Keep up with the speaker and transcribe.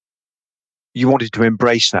you wanted to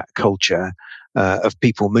embrace that culture of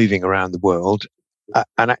people moving around the world.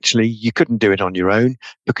 And actually, you couldn't do it on your own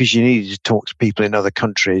because you needed to talk to people in other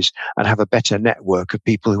countries and have a better network of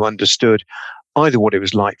people who understood either what it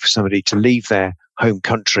was like for somebody to leave their home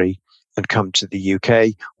country and come to the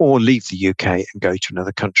UK, or leave the UK and go to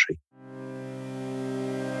another country.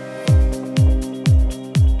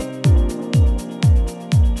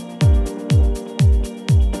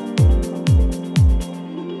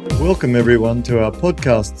 Welcome everyone to our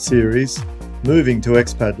podcast series, Moving to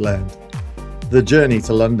Expatland, The Journey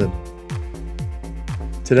to London.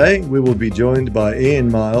 Today we will be joined by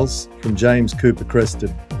Ian Miles from James Cooper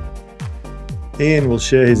Creston. Ian will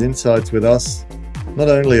share his insights with us, not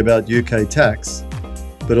only about UK tax,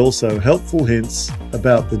 but also helpful hints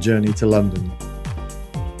about the journey to London.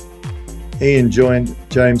 Ian joined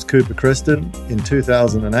James Cooper Creston in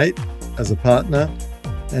 2008 as a partner,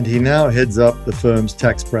 and he now heads up the firm's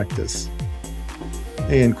tax practice.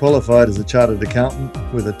 Ian qualified as a chartered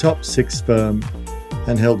accountant with a top 6 firm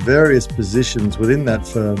and held various positions within that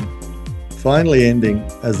firm, finally ending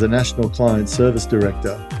as the National Client Service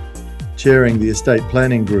Director, chairing the Estate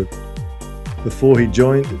Planning Group, before he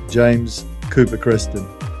joined James Cooper Creston.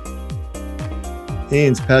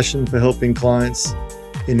 Ian's passion for helping clients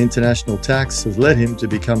in international tax has led him to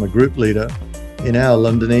become a group leader in our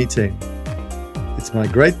London E-team. It's my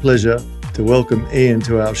great pleasure to welcome Ian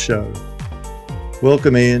to our show.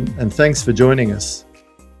 Welcome, Ian, and thanks for joining us.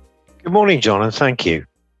 Good morning, John, and thank you.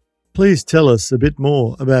 Please tell us a bit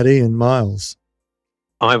more about Ian Miles.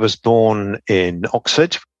 I was born in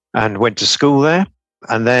Oxford and went to school there.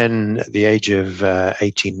 And then at the age of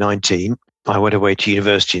 18, 19, I went away to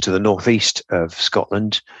university to the northeast of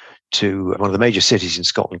Scotland, to one of the major cities in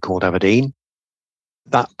Scotland called Aberdeen.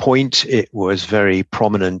 At that point, it was very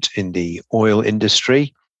prominent in the oil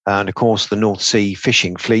industry. And of course, the North Sea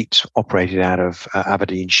fishing fleet operated out of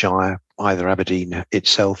Aberdeenshire, either Aberdeen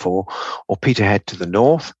itself or Peterhead to the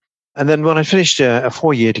north. And then when I finished a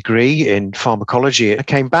 4-year degree in pharmacology, I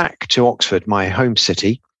came back to Oxford, my home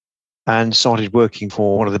city, and started working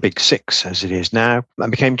for one of the big 6, as it is now, and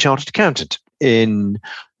became chartered accountant. In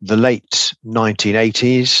the late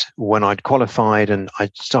 1980s, when I'd qualified and I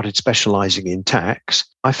started specializing in tax,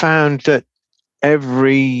 I found that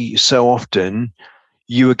every so often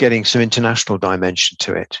you were getting some international dimension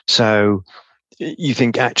to it. So you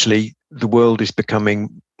think actually the world is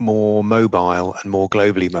becoming more mobile and more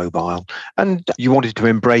globally mobile. And you wanted to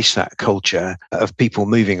embrace that culture of people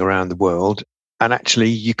moving around the world. And actually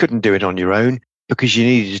you couldn't do it on your own because you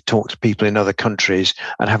needed to talk to people in other countries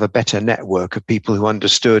and have a better network of people who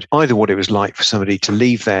understood either what it was like for somebody to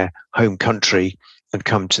leave their home country and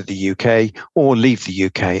come to the UK, or leave the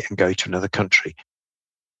UK and go to another country.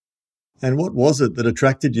 And what was it that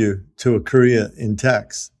attracted you to a career in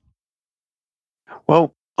tax?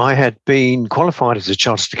 Well, I had been qualified as a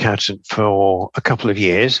chartered accountant for a couple of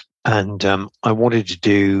years, and I wanted to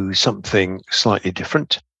do something slightly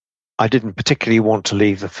different. I didn't particularly want to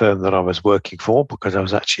leave the firm that I was working for because I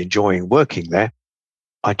was actually enjoying working there.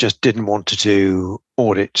 I just didn't want to do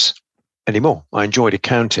audits anymore. I enjoyed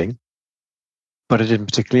accounting, but I didn't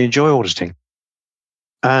particularly enjoy auditing.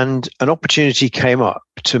 And an opportunity came up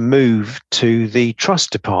to move to the trust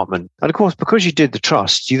department. And of course, because you did the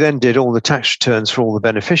trust, you then did all the tax returns for all the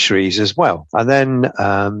beneficiaries as well. And then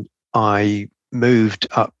I moved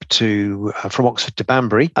up to from Oxford to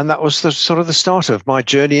Banbury, and that was the sort of the start of my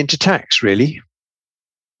journey into tax, really.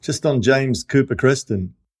 Just on James Cooper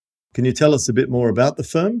Creston, can you tell us a bit more about the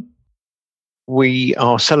firm? We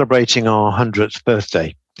are celebrating our 100th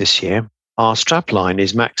birthday this year. Our strapline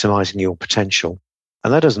is maximising your potential.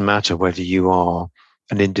 And that doesn't matter whether you are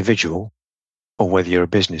an individual or whether you're a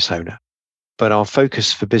business owner. But our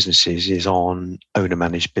focus for businesses is on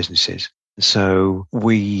owner-managed businesses. So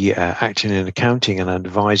we act in an accounting and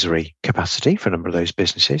advisory capacity for a number of those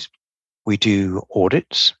businesses. We do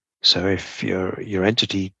audits. So if your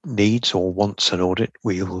entity needs or wants an audit,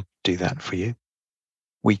 we will do that for you.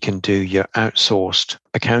 We can do your outsourced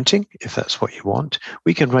accounting, if that's what you want.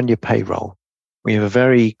 We can run your payroll. We have a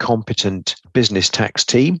very competent business tax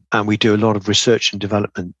team, and we do a lot of research and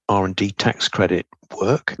development R&D tax credit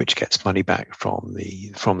work, which gets money back from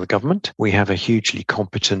the government. We have a hugely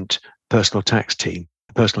competent personal tax team.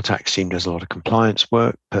 The personal tax team does a lot of compliance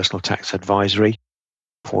work, personal tax advisory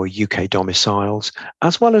for UK domiciles,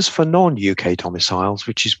 as well as for non-UK domiciles,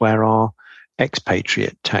 which is where our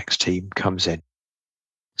expatriate tax team comes in.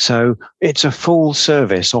 So it's a full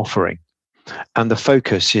service offering. And the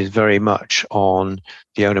focus is very much on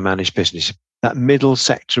the owner-managed business, that middle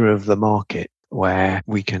sector of the market where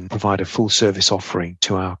we can provide a full service offering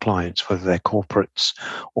to our clients, whether they're corporates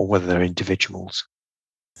or whether they're individuals.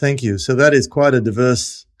 Thank you. So that is quite a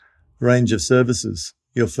diverse range of services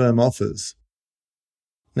your firm offers.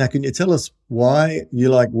 Now, can you tell us why you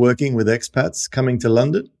like working with expats coming to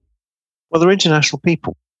London? Well, they're international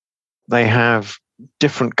people. They have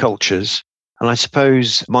different cultures. And I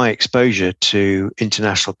suppose my exposure to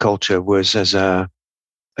international culture was as a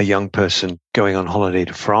young person going on holiday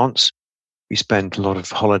to France. We spent a lot of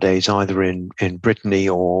holidays either in Brittany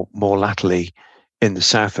or more latterly in the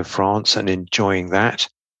south of France and enjoying that.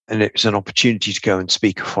 And it was an opportunity to go and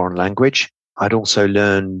speak a foreign language. I'd also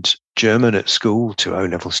learned German at school to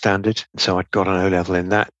O-level standard. So I'd got an O-level in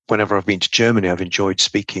that. Whenever I've been to Germany, I've enjoyed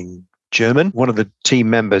speaking German. One of the team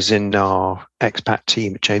members in our expat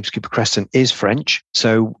team at James Cooper Creston is French.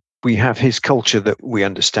 So we have his culture that we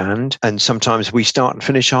understand. And sometimes we start and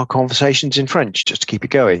finish our conversations in French just to keep it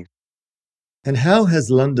going. And how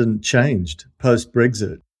has London changed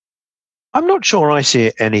post-Brexit? I'm not sure I see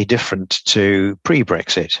it any different to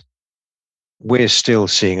pre-Brexit. We're still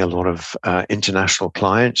seeing a lot of international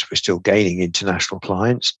clients. We're still gaining international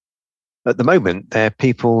clients. At the moment, they're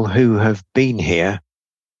people who have been here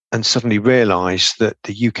and suddenly realised that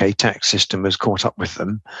the UK tax system has caught up with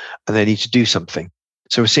them and they need to do something.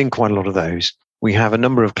 So we're seeing quite a lot of those. We have a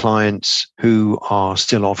number of clients who are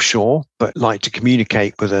still offshore, but like to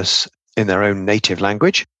communicate with us in their own native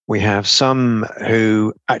language. We have some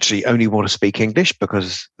who actually only want to speak English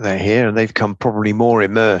because they're here and they've come probably more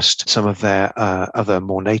immersed, some of their other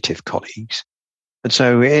more native colleagues. And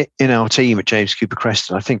so in our team at James Cooper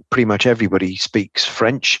Creston, I think pretty much everybody speaks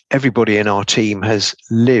French. Everybody in our team has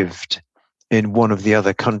lived in one of the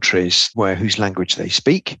other countries whose language they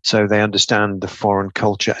speak. So they understand the foreign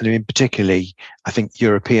culture, and in particularly, I think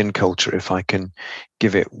European culture, if I can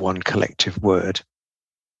give it one collective word.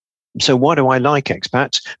 So why do I like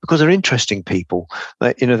expats? Because they're interesting people.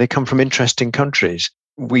 They come from interesting countries.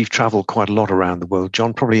 We've traveled quite a lot around the world,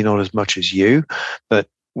 John, probably not as much as you, but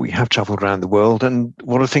we have traveled around the world. And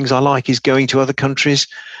one of the things I like is going to other countries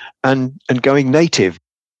and going native.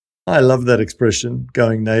 I love that expression,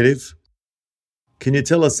 going native. Can you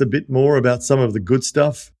tell us a bit more about some of the good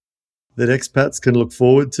stuff that expats can look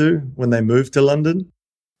forward to when they move to London?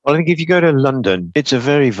 Well, I think if you go to London, it's a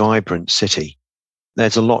very vibrant city.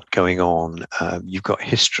 There's a lot going on. You've got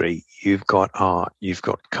history, you've got art, you've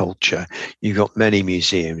got culture, you've got many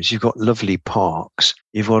museums, you've got lovely parks,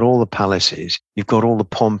 you've got all the palaces, you've got all the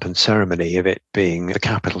pomp and ceremony of it being the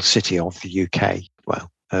capital city of the UK,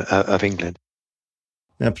 of England.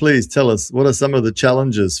 Now, please tell us, what are some of the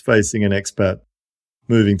challenges facing an expat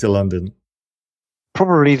moving to London?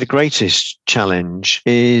 Probably the greatest challenge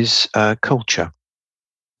is culture.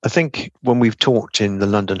 I think when we've talked in the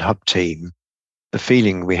London Hub team, the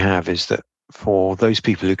feeling we have is that for those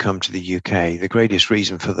people who come to the UK, the greatest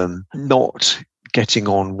reason for them not getting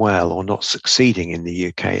on well or not succeeding in the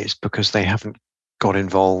UK is because they haven't got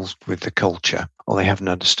involved with the culture or they haven't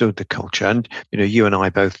understood the culture. And, you and I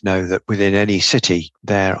both know that within any city,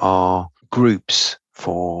 there are groups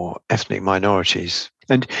for ethnic minorities.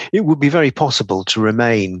 And it would be very possible to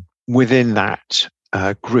remain within that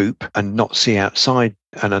group and not see outside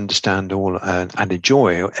and understand all and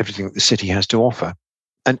enjoy everything that the city has to offer.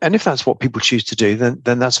 And if that's what people choose to do,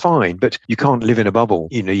 then that's fine. But you can't live in a bubble.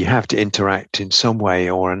 You have to interact in some way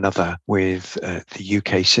or another with the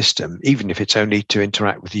UK system, even if it's only to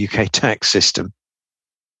interact with the UK tax system.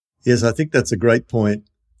 Yes, I think that's a great point.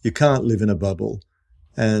 You can't live in a bubble.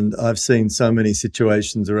 And I've seen so many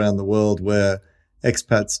situations around the world where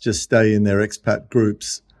expats just stay in their expat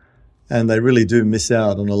groups and they really do miss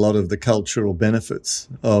out on a lot of the cultural benefits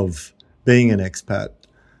of being an expat.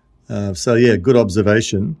 So, good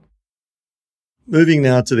observation. Moving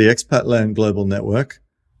now to the Expatland Global Network,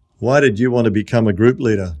 why did you want to become a group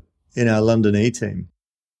leader in our London E-team?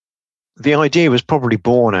 The idea was probably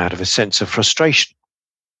born out of a sense of frustration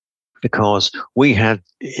because we had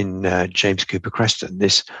in James Cooper Creston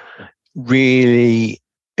this really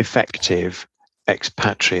effective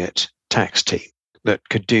expatriate tax team that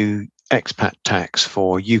could do expat tax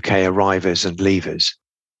for UK arrivers and leavers.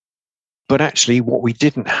 But actually what we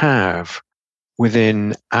didn't have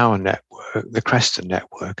within our network, the Creston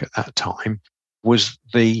network at that time, was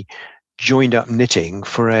the joined up knitting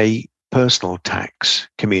for a personal tax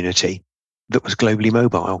community that was globally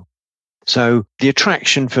mobile. So the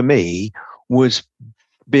attraction for me was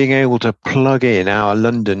being able to plug in our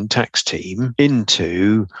London tax team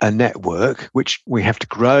into a network, which we have to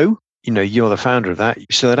grow. You're the founder of that.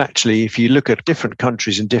 So that actually, if you look at different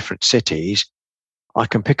countries and different cities, I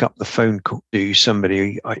can pick up the phone call to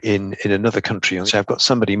somebody in another country and say, I've got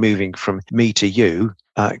somebody moving from me to you.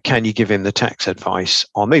 Can you give him the tax advice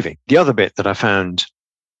on moving? The other bit that I found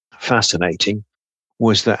fascinating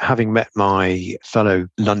was that, having met my fellow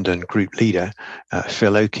London group leader,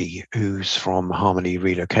 Phil Oakey, who's from Harmony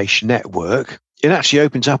Relocation Network, it actually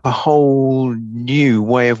opens up a whole new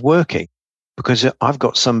way of working, because I've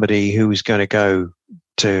got somebody who is going to go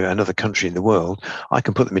to another country in the world. I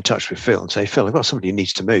can put them in touch with Phil and say, Phil, I've got somebody who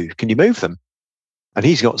needs to move. Can you move them? And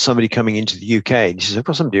he's got somebody coming into the UK and he says, I've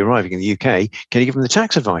got somebody arriving in the UK. Can you give them the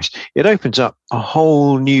tax advice? It opens up a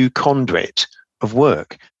whole new conduit of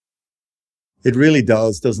work. It really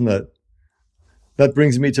does, doesn't it? That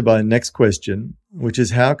brings me to my next question, which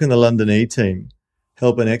is, how can the London E-team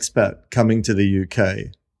help an expat coming to the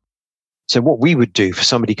UK? So what we would do for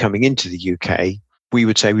somebody coming into the UK, we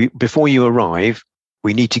would say, before you arrive,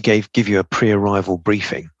 we need to give you a pre-arrival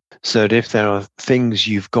briefing, so that if there are things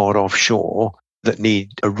you've got offshore that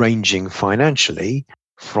need arranging financially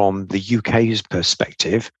from the UK's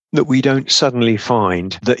perspective, that we don't suddenly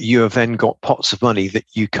find that you have then got pots of money that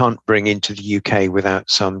you can't bring into the UK without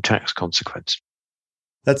some tax consequence.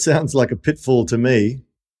 That sounds like a pitfall to me.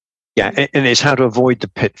 Yeah, and it's how to avoid the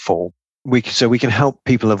pitfall. So we can help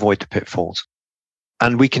people avoid the pitfalls.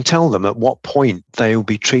 And we can tell them at what point they will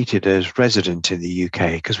be treated as resident in the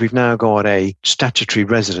UK, because we've now got a statutory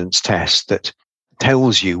residence test that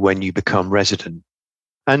tells you when you become resident.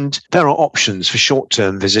 And there are options for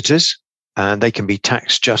short-term visitors, and they can be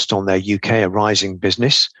taxed just on their UK arising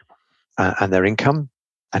business and their income,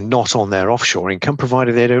 and not on their offshore income,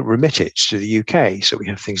 provided they don't remit it to the UK. So we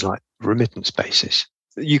have things like remittance basis.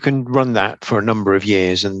 You can run that for a number of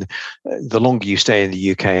years, and the longer you stay in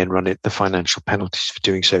the UK and run it, the financial penalties for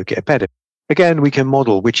doing so get better. Again, we can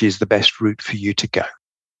model which is the best route for you to go.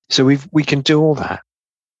 So we can do all that.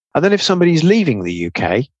 And then if somebody's leaving the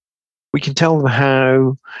UK, we can tell them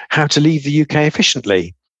how to leave the UK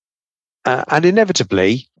efficiently. And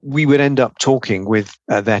inevitably, we would end up talking with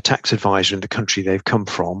their tax advisor in the country they've come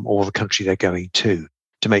from or the country they're going to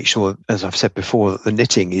make sure, as I've said before, that the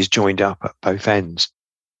knitting is joined up at both ends.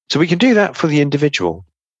 So we can do that for the individual.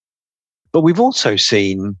 But we've also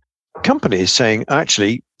seen companies saying,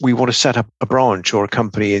 actually, we want to set up a branch or a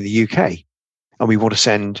company in the UK, and we want to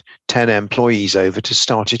send 10 employees over to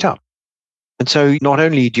start it up. And so not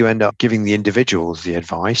only do you end up giving the individuals the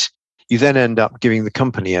advice, you then end up giving the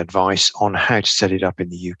company advice on how to set it up in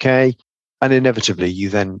the UK. And inevitably, you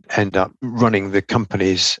then end up running the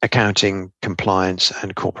company's accounting, compliance,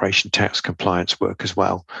 and corporation tax compliance work as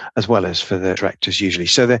well as for the directors usually.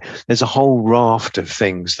 So there's a whole raft of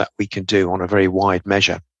things that we can do on a very wide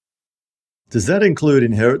measure. Does that include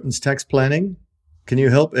inheritance tax planning? Can you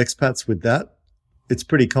help expats with that? It's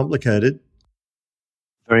pretty complicated.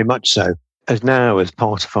 Very much so. As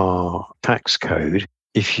part of our tax code,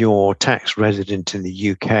 if you're tax resident in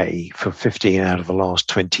the UK for 15 out of the last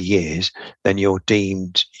 20 years, then you're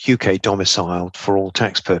deemed UK domiciled for all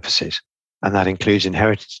tax purposes. And that includes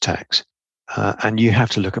inheritance tax. And you have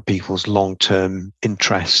to look at people's long-term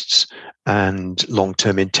interests and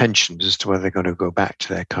long-term intentions as to whether they're going to go back to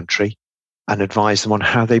their country, and advise them on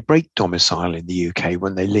how they break domicile in the UK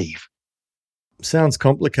when they leave. Sounds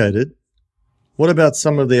complicated. What about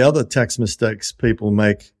some of the other tax mistakes people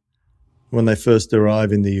make when they first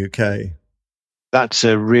arrive in the UK? That's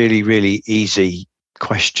a really, really easy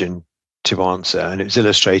question to answer. And it was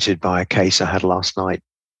illustrated by a case I had last night.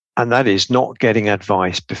 And that is not getting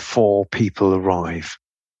advice before people arrive,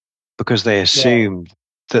 because they assume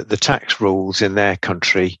that the tax rules in their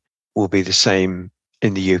country will be the same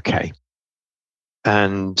in the UK.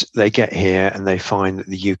 And they get here and they find that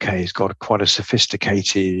the UK has got quite a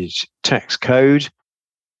sophisticated tax code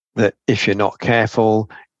that, if you're not careful,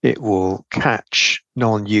 it will catch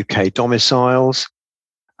non-UK domiciles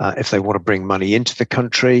if they want to bring money into the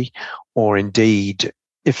country, or indeed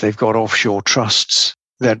if they've got offshore trusts.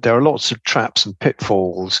 There are lots of traps and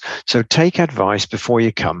pitfalls. So take advice before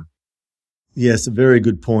you come. Yes, a very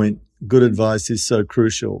good point. Good advice is so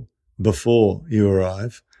crucial before you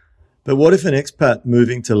arrive. But what if an expat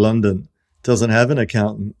moving to London doesn't have an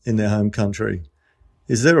accountant in their home country?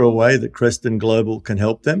 Is there a way that Creston Global can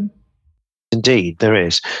help them? Indeed, there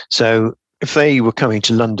is. So if they were coming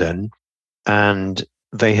to London and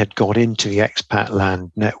they had got into the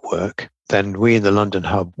Expatland network, then we in the London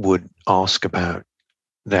hub would ask about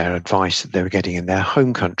their advice that they were getting in their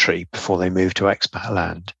home country before they moved to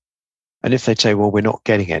Expatland. And if they'd say, well, we're not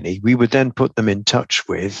getting any, we would then put them in touch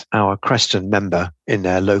with our Creston member in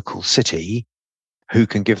their local city who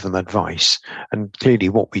can give them advice. And clearly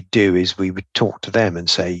what we do is we would talk to them and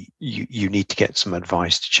say, you need to get some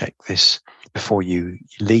advice to check this before you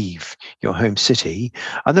leave your home city.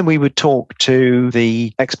 And then we would talk to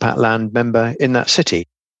the Expatland member in that city.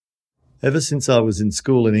 Ever since I was in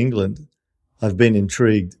school in England, I've been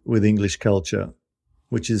intrigued with English culture,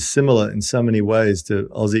 which is similar in so many ways to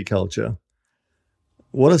Aussie culture.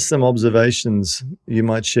 What are some observations you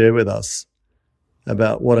might share with us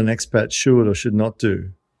about what an expat should or should not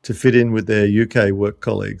do to fit in with their UK work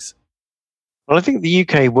colleagues? Well, I think the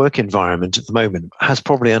UK work environment at the moment has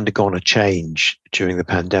probably undergone a change during the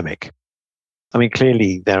pandemic. I mean,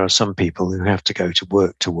 clearly there are some people who have to go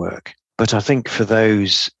to work. But I think for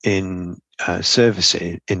those in service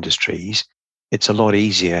industries, it's a lot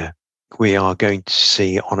easier. We are going to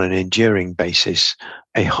see on an enduring basis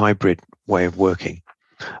a hybrid way of working,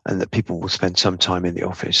 and that people will spend some time in the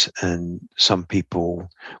office and some people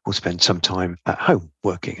will spend some time at home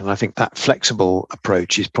working. And I think that flexible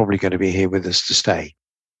approach is probably going to be here with us to stay.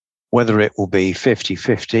 Whether it will be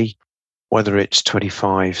 50-50, whether it's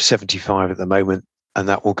 25-75 at the moment, and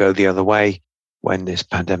that will go the other way when this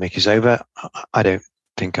pandemic is over, I don't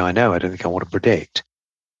think I know. I don't think I want to predict.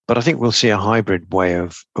 But I think we'll see a hybrid way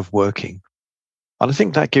of working. And I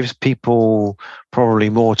think that gives people probably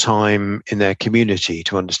more time in their community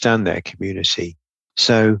to understand their community.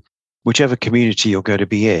 So whichever community you're going to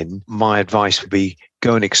be in, my advice would be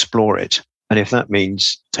go and explore it. And if that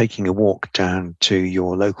means taking a walk down to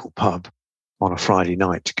your local pub on a Friday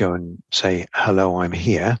night to go and say, hello, I'm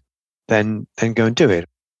here, then go and do it.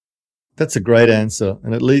 That's a great answer.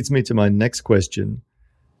 And it leads me to my next question,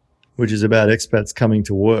 which is about expats coming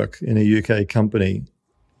to work in a UK company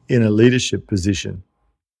in a leadership position.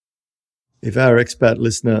 If our expat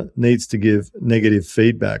listener needs to give negative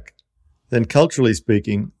feedback, then culturally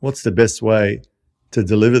speaking, what's the best way to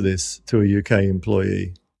deliver this to a UK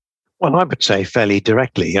employee? Well, I would say fairly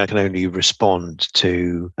directly. I can only respond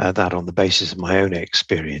to that on the basis of my own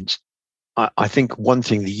experience. I think one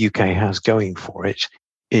thing the UK has going for it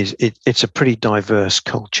is it's a pretty diverse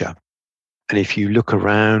culture. And if you look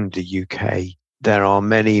around the UK, there are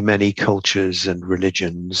many, many cultures and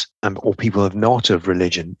religions, or people of not of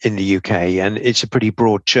religion in the UK. And it's a pretty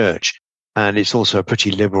broad church. And it's also a pretty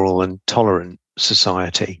liberal and tolerant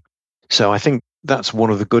society. So I think that's one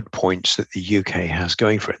of the good points that the UK has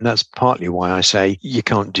going for it. And that's partly why I say you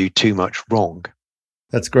can't do too much wrong.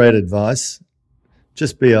 That's great advice.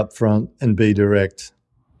 Just be upfront and be direct.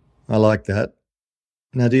 I like that.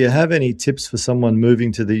 Now, do you have any tips for someone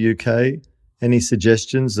moving to the UK? Any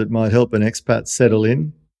suggestions that might help an expat settle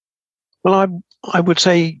in? Well, I would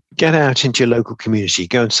say get out into your local community.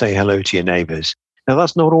 Go and say hello to your neighbours. Now,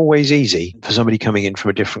 that's not always easy for somebody coming in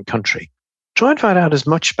from a different country. Try and find out as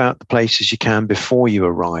much about the place as you can before you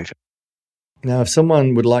arrive. Now, if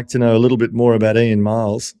someone would like to know a little bit more about Ian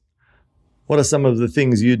Miles, what are some of the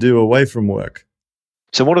things you do away from work?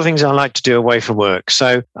 So what are the things I like to do away from work?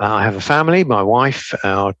 So I have a family, my wife,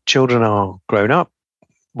 our children are grown up.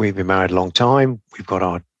 We've been married a long time. We've got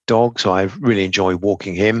our dog, so I really enjoy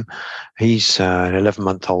walking him. He's an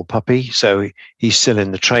 11-month-old puppy, so he's still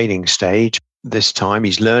in the training stage. This time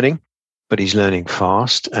he's learning, but he's learning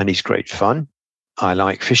fast and he's great fun. I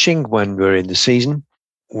like fishing when we're in the season.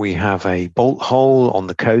 We have a bolt hole on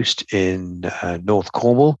the coast in North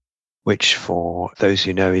Cornwall, which for those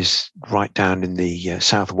who know is right down in the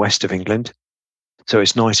southwest of England. So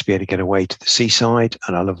it's nice to be able to get away to the seaside,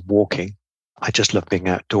 and I love walking. I just love being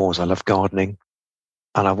outdoors. I love gardening.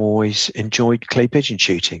 And I've always enjoyed clay pigeon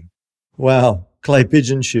shooting. Wow, clay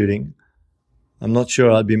pigeon shooting. I'm not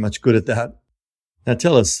sure I'd be much good at that. Now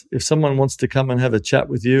tell us, if someone wants to come and have a chat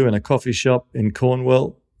with you in a coffee shop in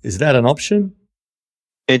Cornwall, is that an option?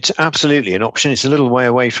 It's absolutely an option. It's a little way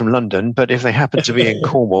away from London, but if they happen to be in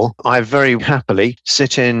Cornwall, I very happily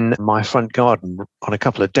sit in my front garden on a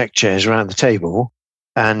couple of deck chairs around the table,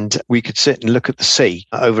 and we could sit and look at the sea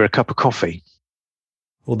over a cup of coffee.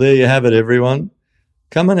 Well, there you have it, everyone.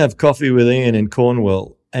 Come and have coffee with Ian in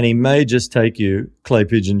Cornwall, and he may just take you clay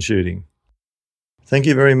pigeon shooting. Thank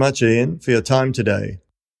you very much, Ian, for your time today.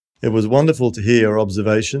 It was wonderful to hear your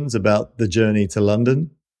observations about the journey to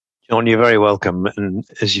London. John, you're very welcome. And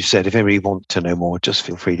as you said, if anybody wants to know more, just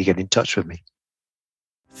feel free to get in touch with me.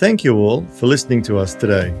 Thank you all for listening to us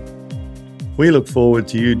today. We look forward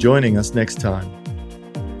to you joining us next time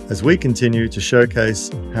as we continue to showcase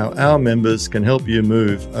how our members can help you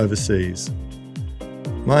move overseas.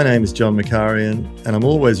 My name is John Makarian, and I'm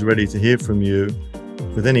always ready to hear from you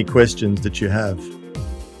with any questions that you have.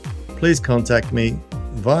 Please contact me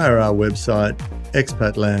via our website,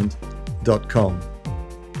 expatland.com.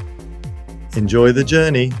 Enjoy the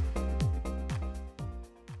journey.